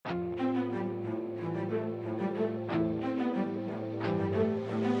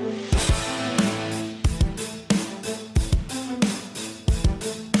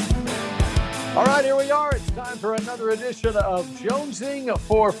another edition of Jonesing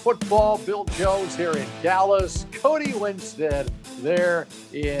for Football. Bill Jones here in Dallas, Cody Winstead there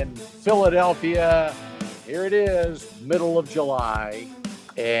in Philadelphia. Here it is, middle of July.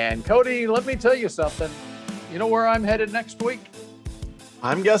 And Cody, let me tell you something. You know where I'm headed next week?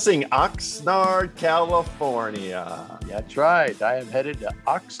 I'm guessing Oxnard, California. That's right. I am headed to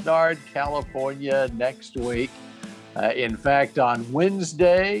Oxnard, California next week. In fact, on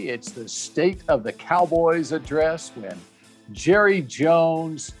Wednesday, it's the State of the Cowboys address when Jerry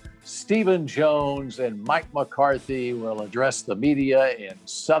Jones, Stephen Jones, and Mike McCarthy will address the media in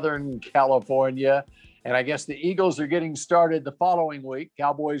Southern California. And I guess the Eagles are getting started the following week.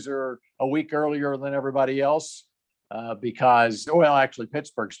 Cowboys are a week earlier than everybody else actually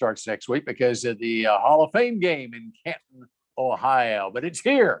Pittsburgh starts next week because of the Hall of Fame game in Canton, Ohio. But it's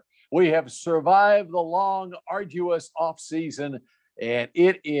here. We have survived the long, arduous offseason, and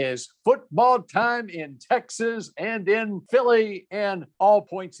it is football time in Texas and in Philly and all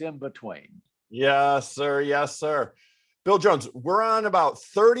points in between. Yes, sir. Yes, sir. Bill Jones, we're on about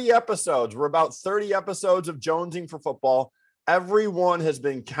 30 episodes. We're about 30 episodes of Jonesing for Football. Everyone has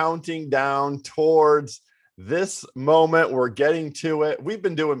been counting down towards this moment. We're getting to it. We've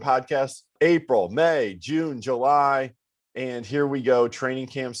been doing podcasts April, May, June, July. And here we go, training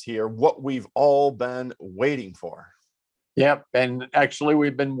camps here, what we've all been waiting for. Yep. And actually,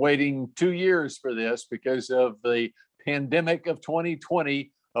 we've been waiting 2 years for this because of the pandemic of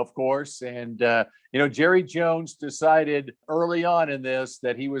 2020, of course. And, Jerry Jones decided early on in this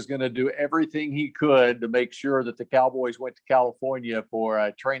that he was going to do everything he could to make sure that the Cowboys went to California for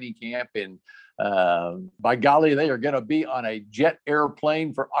a training camp. And by golly, they are going to be on a jet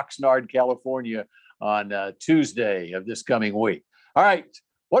airplane for Oxnard, California on Tuesday of this coming week. All right,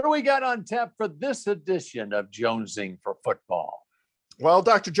 what do we got on tap for this edition of Jonesing for Football? Well,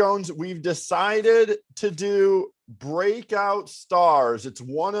 Dr. Jones, we've decided to do breakout stars. It's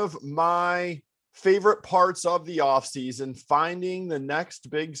one of my favorite parts of the offseason, finding the next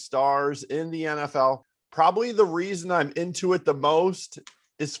big stars in the NFL. Probably the reason I'm into it the most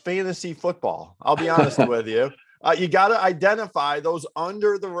is fantasy football. I'll be honest with you. You got to identify those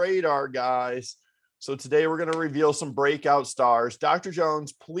under the radar guys. So today we're going to reveal some breakout stars. Dr.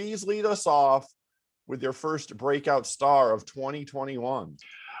 Jones, please lead us off with your first breakout star of 2021.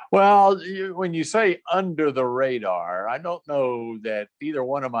 Well, when you say under the radar, I don't know that either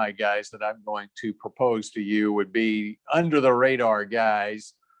one of my guys that I'm going to propose to you would be under the radar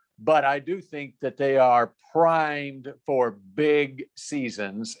guys, but I do think that they are primed for big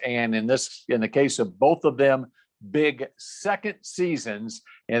seasons. And in the case of both of them, big second seasons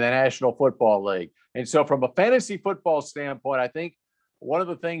in the National Football League. And so from a fantasy football standpoint, I think one of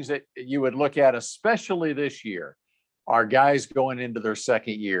the things that you would look at, especially this year, are guys going into their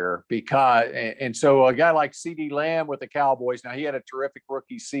second year so a guy like CeeDee Lamb with the Cowboys, now he had a terrific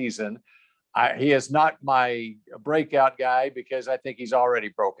rookie season. He is not my breakout guy because I think he's already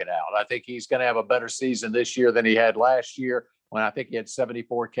broken out. I think he's going to have a better season this year than he had last year when I think he had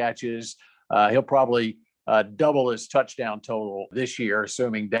 74 catches. He'll probably double his touchdown total this year,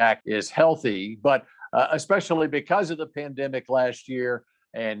 assuming Dak is healthy. But especially because of the pandemic last year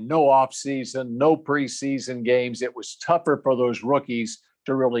and no offseason, no preseason games, it was tougher for those rookies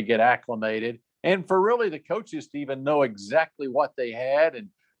to really get acclimated and for really the coaches to even know exactly what they had and,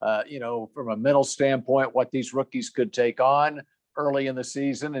 from a mental standpoint, what these rookies could take on early in the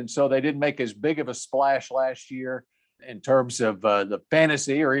season. And so they didn't make as big of a splash last year in terms of the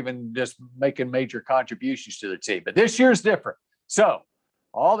fantasy or even just making major contributions to the team. But this year's different. So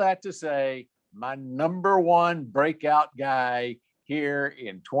all that to say, my number one breakout guy here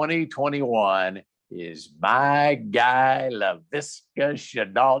in 2021 is my guy, Laviska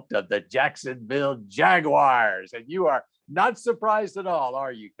Shenault of the Jacksonville Jaguars. And you are not surprised at all,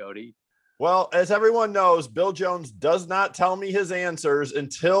 are you, Cody? Well, as everyone knows, Bill Jones does not tell me his answers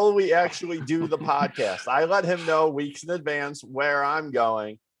until we actually do the podcast. I let him know weeks in advance where I'm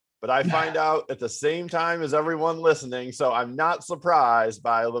going, but I find out at the same time as everyone listening. So I'm not surprised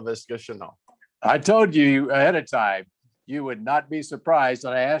by Laviska Shenault. I told you ahead of time, you would not be surprised.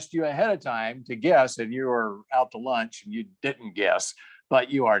 And I asked you ahead of time to guess, and you were out to lunch and you didn't guess, but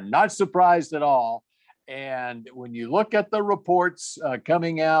you are not surprised at all. And when you look at the reports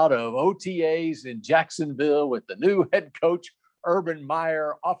coming out of OTAs in Jacksonville with the new head coach, Urban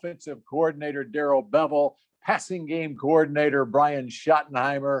Meyer, offensive coordinator, Darrell Bevell, passing game coordinator, Brian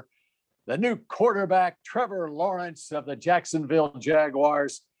Schottenheimer, the new quarterback, Trevor Lawrence of the Jacksonville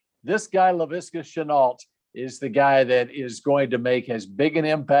Jaguars, this guy, Laviska Shenault, is the guy that is going to make as big an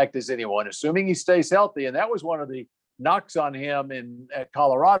impact as anyone, assuming he stays healthy. And that was one of the knocks on him at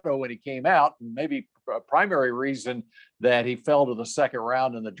Colorado when he came out, and maybe primary reason that he fell to the second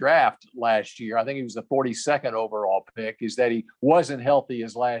round in the draft last year. I think he was the 42nd overall pick, is that he wasn't healthy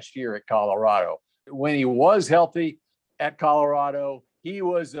as last year at Colorado. When he was healthy at Colorado, he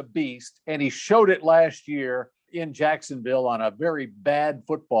was a beast, and he showed it last year in Jacksonville on a very bad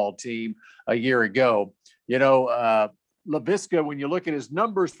football team a year ago. Laviska, when you look at his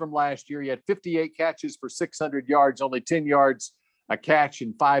numbers from last year, he had 58 catches for 600 yards, only 10 yards a catch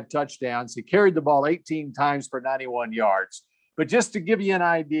and 5 touchdowns. He carried the ball 18 times for 91 yards. But just to give you an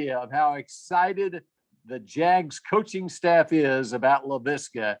idea of how excited the Jags coaching staff is about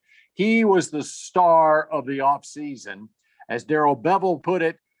Laviska, he was the star of the offseason. As Darrell Bevell put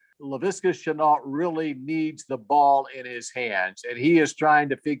it, Laviska Shenault really needs the ball in his hands, and he is trying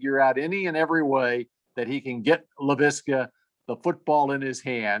to figure out any and every way that he can get Laviska the football in his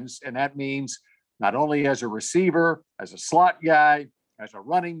hands. And that means not only as a receiver, as a slot guy, as a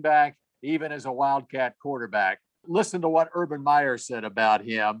running back, even as a wildcat quarterback. Listen to what Urban Meyer said about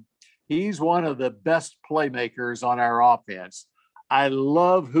him. He's one of the best playmakers on our offense. I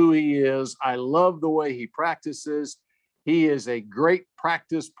love who he is. I love the way he practices. He is a great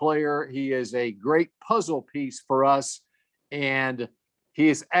practice player. He is a great puzzle piece for us. And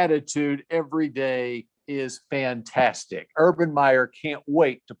his attitude every day is fantastic. Urban Meyer can't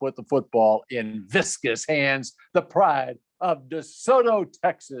wait to put the football in Viska's hands, the pride of DeSoto,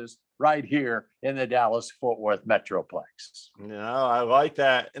 Texas, right here in the Dallas-Fort Worth Metroplex. Yeah, I like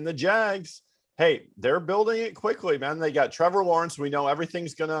that. And the Jags, hey, they're building it quickly, man. They got Trevor Lawrence. We know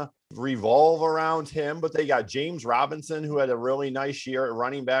everything's going to revolve around him, but they got James Robinson, who had a really nice year at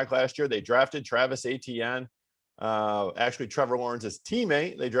running back last year. They drafted Travis Etienne. Actually, Trevor Lawrence's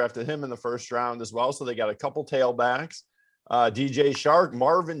teammate, they drafted him in the first round as well. So they got a couple tailbacks. DJ Shark,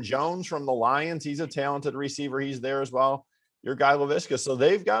 Marvin Jones from the Lions. He's a talented receiver. He's there as well. Your guy Laviska. So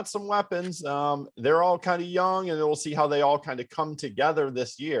they've got some weapons. They're all kind of young, and we'll see how they all kind of come together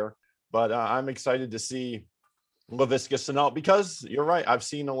this year. But I'm excited to see Laviska Shenault, because you're right. I've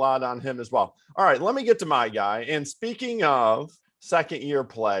seen a lot on him as well. All right, let me get to my guy. And speaking of second-year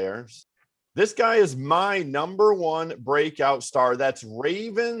players, this guy is my number one breakout star. That's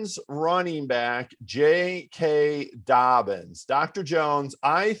Ravens running back J.K. Dobbins. Dr. Jones,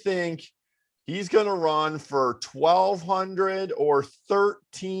 I think he's going to run for 1,200 or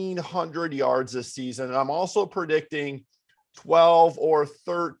 1,300 yards this season. And I'm also predicting 12 or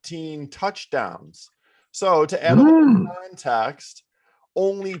 13 touchdowns. So to add a little context,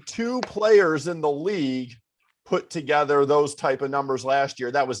 only 2 players in the league put together those type of numbers last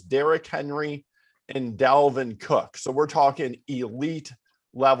year. That was Derrick Henry and Dalvin Cook. So we're talking elite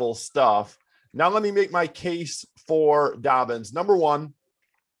level stuff. Now let me make my case for Dobbins. Number one,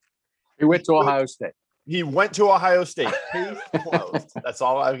 he went to Ohio State. He went to Ohio State. Case closed. That's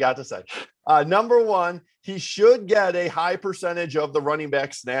all I've got to say. Number one, he should get a high percentage of the running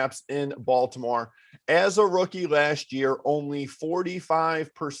back snaps in Baltimore. As a rookie last year, only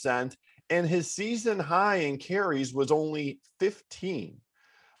 45%, and his season high in carries was only 15.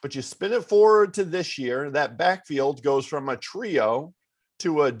 But you spin it forward to this year, that backfield goes from a trio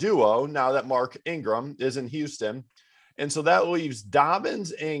to a duo now that Mark Ingram is in Houston. And so that leaves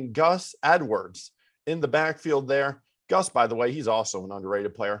Dobbins and Gus Edwards in the backfield there. Gus, by the way, he's also an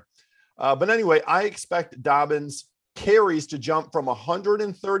underrated player. But anyway, I expect Dobbins carries to jump from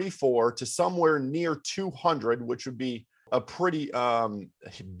 134 to somewhere near 200, which would be a pretty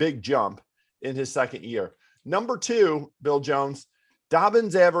big jump in his second year. Number two, Bill Jones,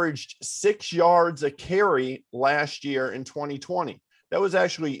 Dobbins averaged 6 yards a carry last year in 2020. That was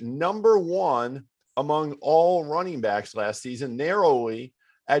actually number one among all running backs last season, narrowly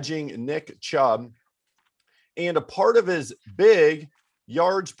edging Nick Chubb. And a part of his big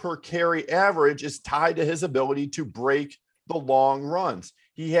yards per carry average is tied to his ability to break the long runs.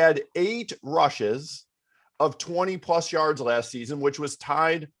 He had 8 rushes of 20 plus yards last season, which was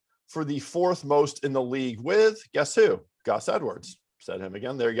tied for the 4th most in the league with, guess who? Gus Edwards. Said him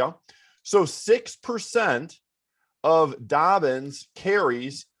again. There you go. So 6% of Dobbins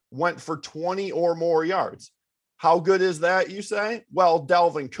carries went for 20 or more yards. How good is that, you say? Well,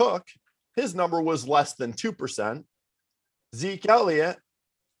 Dalvin Cook, his number was less than 2%. Zeke Elliott,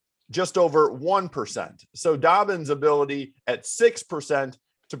 just over 1%. So Dobbins' ability at 6%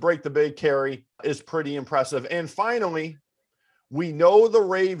 to break the big carry is pretty impressive. And finally, we know the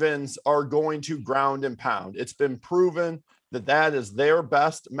Ravens are going to ground and pound. It's been proven that that is their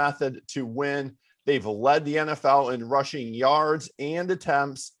best method to win. They've led the NFL in rushing yards and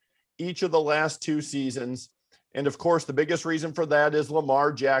attempts each of the last 2 seasons. And of course, the biggest reason for that is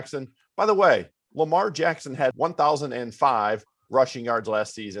Lamar Jackson. By the way, Lamar Jackson had 1,005 rushing yards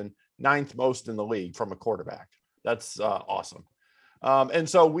last season. ninth most in the league from a quarterback. That's awesome. And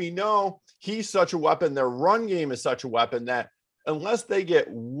so we know he's such a weapon. Their run game is such a weapon that unless they get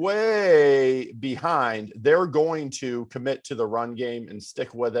way behind, they're going to commit to the run game and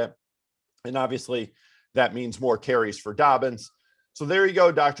stick with it. And obviously that means more carries for Dobbins. So there you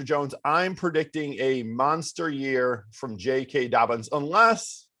go, Dr. Jones. I'm predicting a monster year from J.K. Dobbins,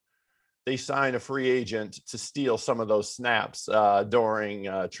 unless they sign a free agent to steal some of those snaps during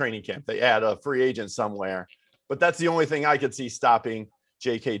training camp. They add a free agent somewhere, but that's the only thing I could see stopping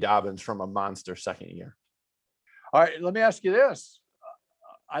J.K. Dobbins from a monster second year. All right, let me ask you this.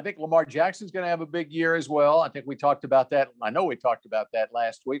 I think Lamar Jackson's going to have a big year as well. I think we talked about that. I know we talked about that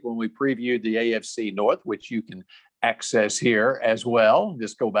last week when we previewed the AFC North, which you can access here as well.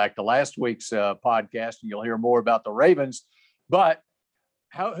 Just go back to last week's podcast and you'll hear more about the Ravens. But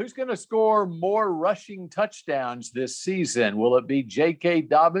who's going to score more rushing touchdowns this season? Will it be J.K.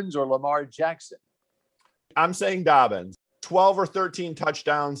 Dobbins or Lamar Jackson? I'm saying Dobbins. 12 or 13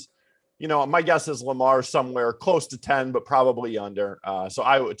 touchdowns. You know, my guess is Lamar somewhere close to 10, but probably under.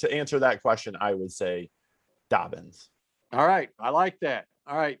 So to answer that question, I would say Dobbins. All right. I like that.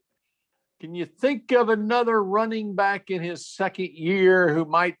 All right. Can you think of another running back in his second year who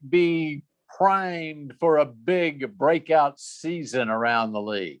might be primed for a big breakout season around the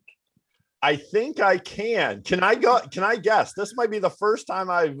league? I think I can. Can I guess? This might be the first time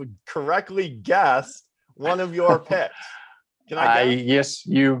I've correctly guessed one of your picks. Can I guess? Yes,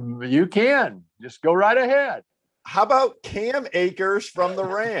 you can. Just go right ahead. How about Cam Akers from the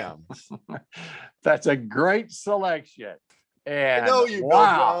Rams? That's a great selection. And I know you,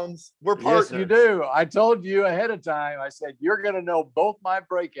 wow. Bill Jones. We're partners. Yes, you do. I told you ahead of time. I said, you're going to know both my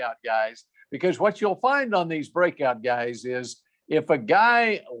breakout guys, because what you'll find on these breakout guys is if a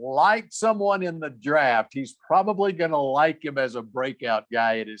guy liked someone in the draft, he's probably going to like him as a breakout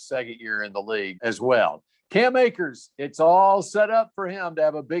guy in his second year in the league as well. Cam Akers, it's all set up for him to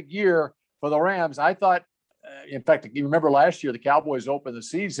have a big year for the Rams. I thought, in fact, you remember last year, the Cowboys opened the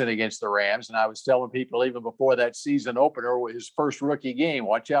season against the Rams, and I was telling people even before that season opener, his first rookie game,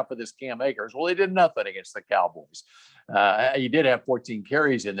 watch out for this Cam Akers. Well, he did nothing against the Cowboys. He did have 14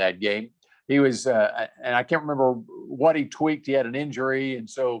 carries in that game. He was, and I can't remember what he tweaked. He had an injury, and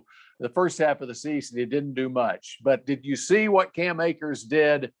so the first half of the season, he didn't do much. But did you see what Cam Akers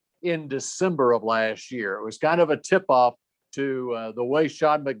did in December of last year? It was kind of a tip-off to the way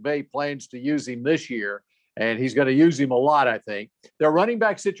Sean McVay plans to use him this year, and he's going to use him a lot, I think. Their running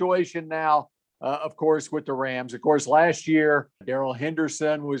back situation now, of course, with the Rams. Of course, last year, Darrell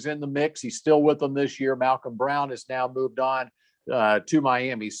Henderson was in the mix. He's still with them this year. Malcolm Brown has now moved on to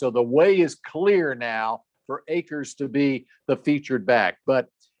Miami. So the way is clear now for Akers to be the featured back. But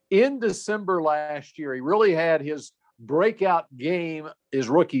in December last year, he really had his breakout game his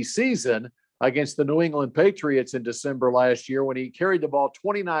rookie season against the New England Patriots in December last year, when he carried the ball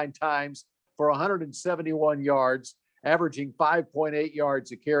 29 times for 171 yards, averaging 5.8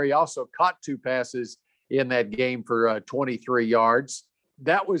 yards a carry. Also caught 2 passes in that game for 23 yards.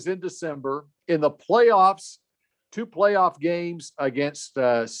 That was in December. In the playoffs, 2 playoff games against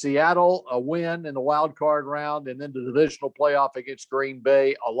Seattle, a win in the wild card round, and then the divisional playoff against Green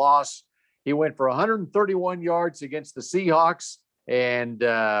Bay, a loss. He went for 131 yards against the Seahawks and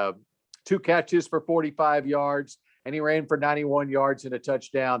 2 catches for 45 yards, and he ran for 91 yards and a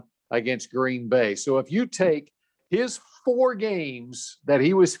touchdown against Green Bay. So if you take his 4 games that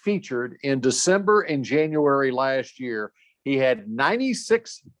he was featured in December and January last year, he had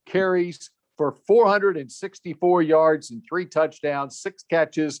 96 carries for 464 yards and 3 touchdowns, 6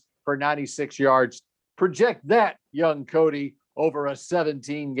 catches for 96 yards. Project that, young Cody, over a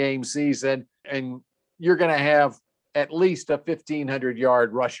 17-game season, and you're going to have at least a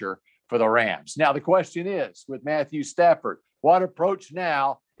 1,500-yard rusher for the Rams. Now, the question is, with Matthew Stafford, what approach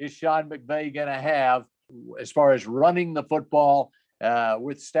now is Sean McVay going to have as far as running the football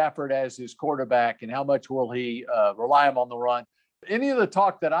with Stafford as his quarterback, and how much will he rely on the run? Any of the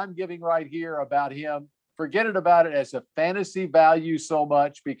talk that I'm giving right here about him, forget it about it as a fantasy value so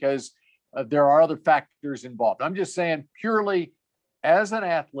much, because there are other factors involved. I'm just saying purely as an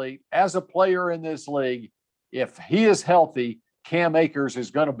athlete, as a player in this league, if he is healthy, Cam Akers is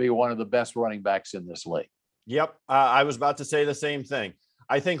going to be one of the best running backs in this league. Yep. I was about to say the same thing.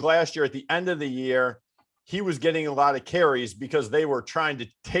 I think last year at the end of the year, he was getting a lot of carries because they were trying to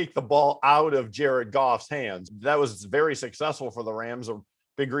take the ball out of Jared Goff's hands. That was very successful for the Rams. A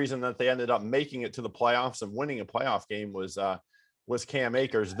big reason that they ended up making it to the playoffs and winning a playoff game was Cam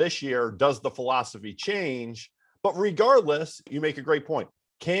Akers. This year, does the philosophy change? But regardless, you make a great point.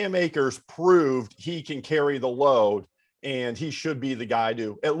 Cam Akers proved he can carry the load and he should be the guy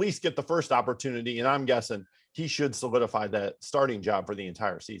to at least get the first opportunity. And I'm guessing he should solidify that starting job for the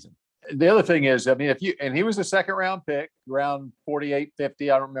entire season. The other thing is, I mean, he was a second round pick, around 48,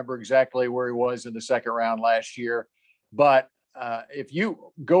 50. I don't remember exactly where he was in the second round last year. But if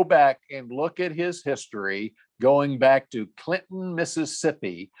you go back and look at his history, going back to Clinton,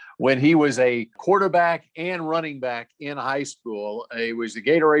 Mississippi, when he was a quarterback and running back in high school, he was the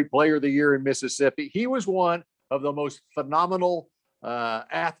Gatorade Player of the Year in Mississippi. He was one of the most phenomenal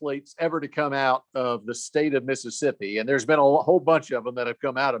athletes ever to come out of the state of Mississippi. And there's been a whole bunch of them that have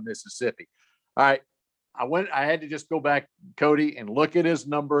come out of Mississippi. All right. I had to just go back, Cody, and look at his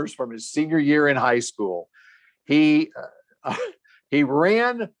numbers from his senior year in high school. He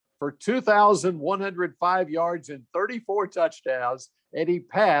ran for 2,105 yards and 34 touchdowns, and he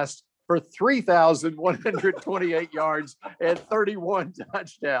passed for 3,128 yards and 31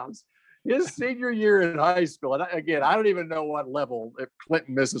 touchdowns. His senior year in high school, and again, I don't even know what level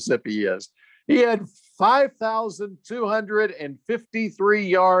Clinton, Mississippi is. He had 5,253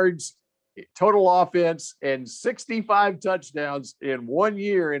 yards total offense and 65 touchdowns in 1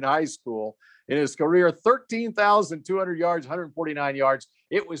 year in high school. In his career, 13,200 yards, 149 yards.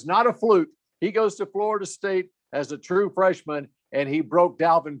 It was not a fluke. He goes to Florida State as a true freshman, and he broke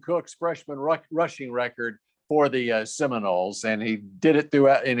Dalvin Cook's freshman rushing record for the Seminoles, and he did it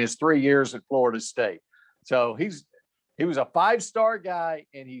throughout in his 3 years at Florida State. So he was a five-star guy,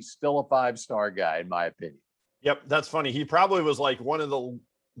 and he's still a five-star guy, in my opinion. Yep, that's funny. He probably was like one of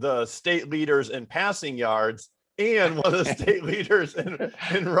the state leaders in passing yards and one of the state leaders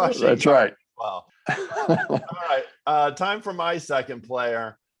in rushing. That's right. Wow. All right. Time for my second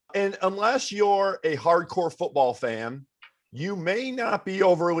player. And unless you're a hardcore football fan, you may not be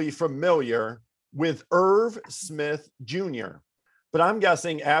overly familiar with Irv Smith Jr. But I'm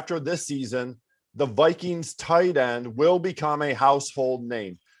guessing after this season, the Vikings tight end will become a household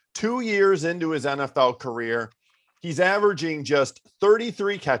name. 2 years into his NFL career, he's averaging just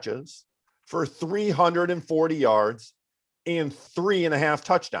 33 catches for 340 yards and 3.5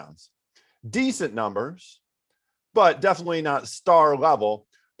 touchdowns. Decent numbers, but definitely not star level.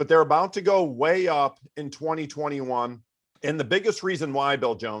 But they're about to go way up in 2021. And the biggest reason why,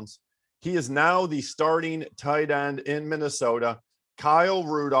 Bill Jones, he is now the starting tight end in Minnesota. Kyle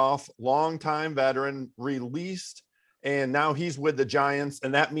Rudolph, longtime veteran, released, and now he's with the Giants.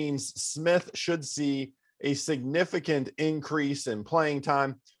 And that means Smith should see a significant increase in playing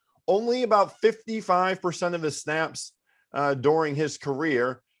time. Only about 55% of his snaps during his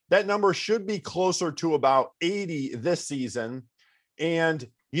career. That number should be closer to about 80 this season. And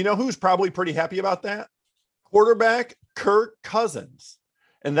you know who's probably pretty happy about that? Quarterback Kirk Cousins.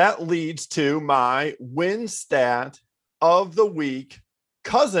 And that leads to my win stat of the week.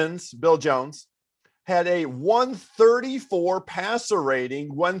 Cousins, Bill Jones, had a 134 passer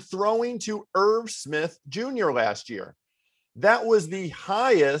rating when throwing to Irv Smith Jr. last year. That was the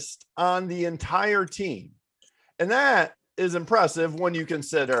highest on the entire team. And that is impressive when you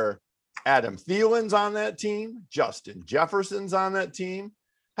consider Adam Thielen's on that team, Justin Jefferson's on that team,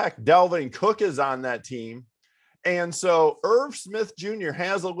 heck, Dalvin Cook is on that team. And so Irv Smith Jr.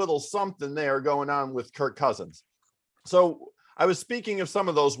 has a little something there going on with Kirk Cousins. So I was speaking of some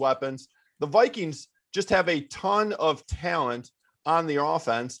of those weapons. The Vikings just have a ton of talent on the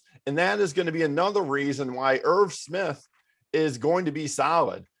offense, and that is going to be another reason why Irv Smith is going to be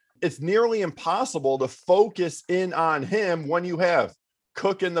solid. It's nearly impossible to focus in on him when you have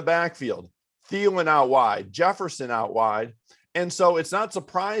Cook in the backfield, Thielen out wide, Jefferson out wide. And so it's not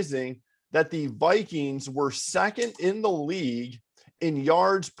surprising that the Vikings were second in the league in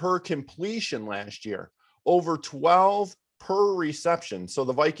yards per completion last year, over 12 per reception. So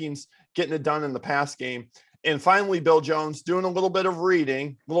the Vikings getting it done in the pass game. And finally, Bill Jones, doing a little bit of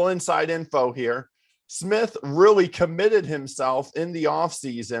reading, a little inside info here. Smith really committed himself in the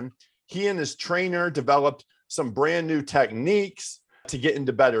offseason. He and his trainer developed some brand new techniques to get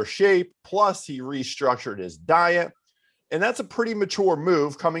into better shape. Plus, he restructured his diet. And that's a pretty mature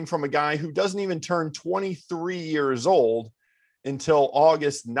move coming from a guy who doesn't even turn 23 years old until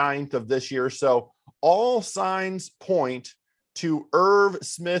August 9th of this year. So all signs point to Irv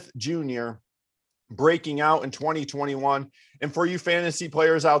Smith Jr. breaking out in 2021. And for you fantasy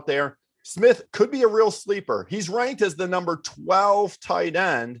players out there, Smith could be a real sleeper. He's ranked as the number 12 tight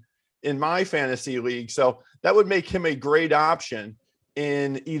end in my fantasy league. So that would make him a great option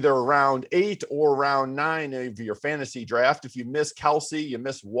in either round 8 or round 9 of your fantasy draft. If you miss Kelsey, you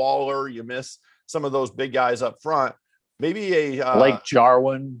miss Waller, you miss some of those big guys up front, maybe a Blake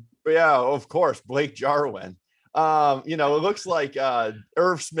Jarwin. Yeah, of course, Blake Jarwin. It looks like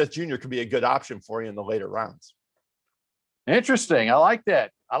Irv Smith Jr. could be a good option for you in the later rounds. Interesting. I like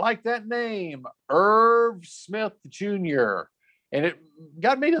that. I like that name, Irv Smith Jr. And it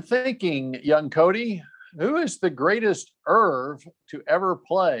got me to thinking, young Cody, who is the greatest Irv to ever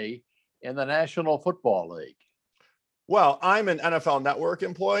play in the National Football League? Well, I'm an NFL Network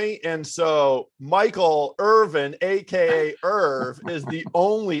employee, and so Michael Irvin, aka Irv, is the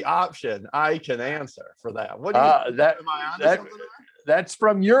only option I can answer for that. What do you? Am I on something there? That's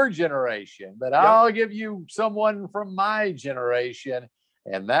from your generation, but yep. I'll give you someone from my generation,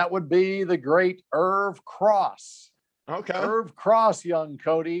 and that would be the great Irv Cross. Okay. Irv Cross, young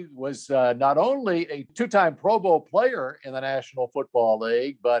Cody, was not only a two-time Pro Bowl player in the National Football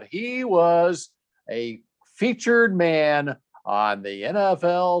League, but he was a featured man on the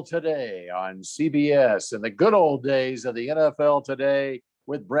NFL Today on CBS in the good old days of the NFL Today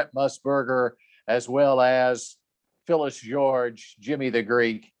with Brent Musburger, as well as Phyllis George, Jimmy the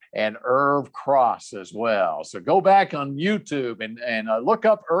Greek, and Irv Cross as well. So go back on YouTube and look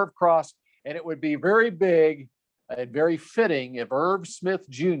up Irv Cross, and it would be very big and very fitting if Irv Smith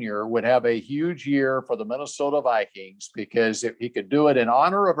Jr. would have a huge year for the Minnesota Vikings, because if he could do it in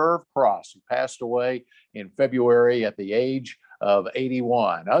honor of Irv Cross, who passed away in February at the age of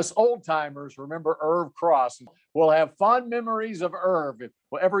 81. Us old timers remember Irv Cross. We'll have fond memories of Irv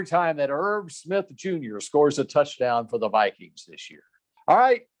every time that Irv Smith Jr. scores a touchdown for the Vikings this year. All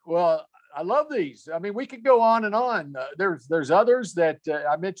right. Well, I love these. I mean, we could go on and on. There's others that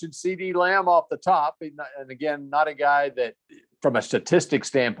I mentioned. CeeDee Lamb off the top, and again, not a guy that, from a statistic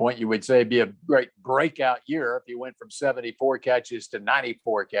standpoint, you would say be a great breakout year if he went from 74 catches to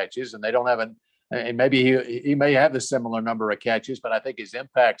 94 catches, and they don't have and maybe he may have the similar number of catches, but I think his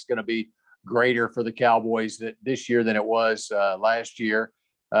impact's going to be greater for the Cowboys this year than it was last year.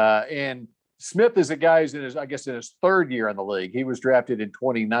 And Smith is a guy who's in his third year in the league. He was drafted in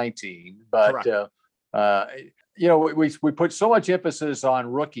 2019, but we put so much emphasis on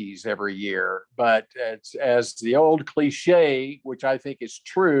rookies every year, but it's, as the old cliche, which I think is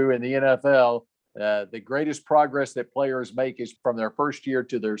true in the NFL, the greatest progress that players make is from their first year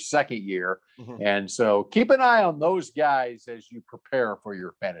to their second year. Mm-hmm. And so keep an eye on those guys as you prepare for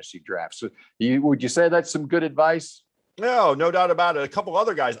your fantasy draft. So would you say that's some good advice? No doubt about it. A couple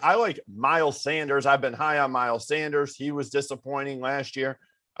other guys. I like Miles Sanders. I've been high on Miles Sanders. He was disappointing last year.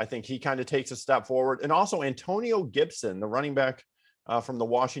 I think he kind of takes a step forward. And also Antonio Gibson, the running back from the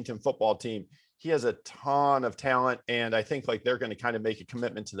Washington football team. He has a ton of talent, and I think they're going to kind of make a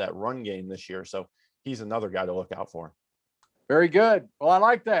commitment to that run game this year. So he's another guy to look out for. Very good. Well, I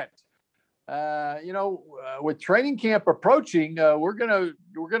like that. With training camp approaching, we're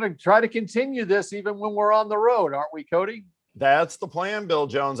gonna try to continue this even when we're on the road, aren't we, Cody? That's the plan, Bill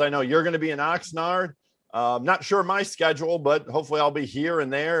Jones. I know you're going to be in Oxnard. Not sure my schedule, but hopefully I'll be here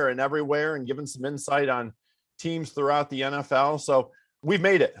and there and everywhere and giving some insight on teams throughout the NFL. So we've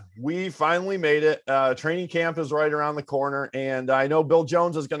made it. We finally made it. Training camp is right around the corner, and I know Bill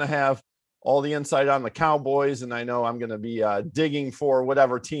Jones is going to have all the insight on the Cowboys, and I know I'm going to be digging for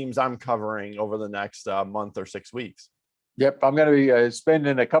whatever teams I'm covering over the next month or 6 weeks. Yep, I'm going to be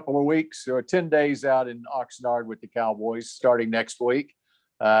spending a couple of weeks or 10 days out in Oxnard with the Cowboys starting next week,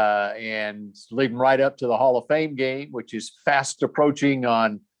 and leading right up to the Hall of Fame game, which is fast approaching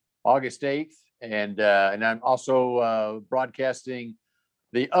on August 8th. And I'm also broadcasting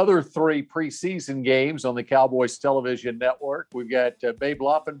the other three preseason games on the Cowboys television network. We've got Babe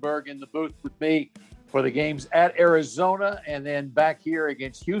Loffenberg in the booth with me for the games at Arizona, and then back here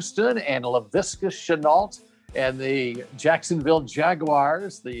against Houston and Laviska Shenault and the Jacksonville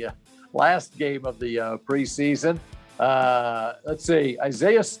Jaguars, the last game of the preseason. Let's see.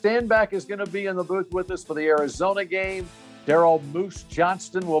 Isaiah Stanback is going to be in the booth with us for the Arizona game. Daryl Moose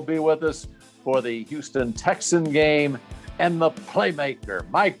Johnston will be with us for the Houston Texan game. And the playmaker,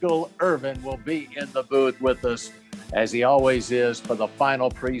 Michael Irvin, will be in the booth with us, as he always is, for the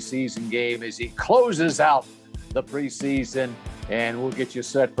final preseason game as he closes out the preseason. And we'll get you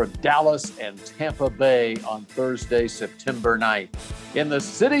set for Dallas and Tampa Bay on Thursday, September 9th. In the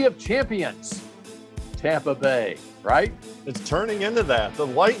City of Champions, Tampa Bay, right? It's turning into that. The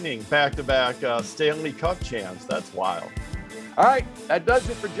Lightning back-to-back Stanley Cup champs. That's wild. All right, that does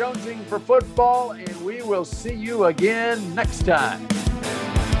it for Jonesing for Football, and we will see you again next time.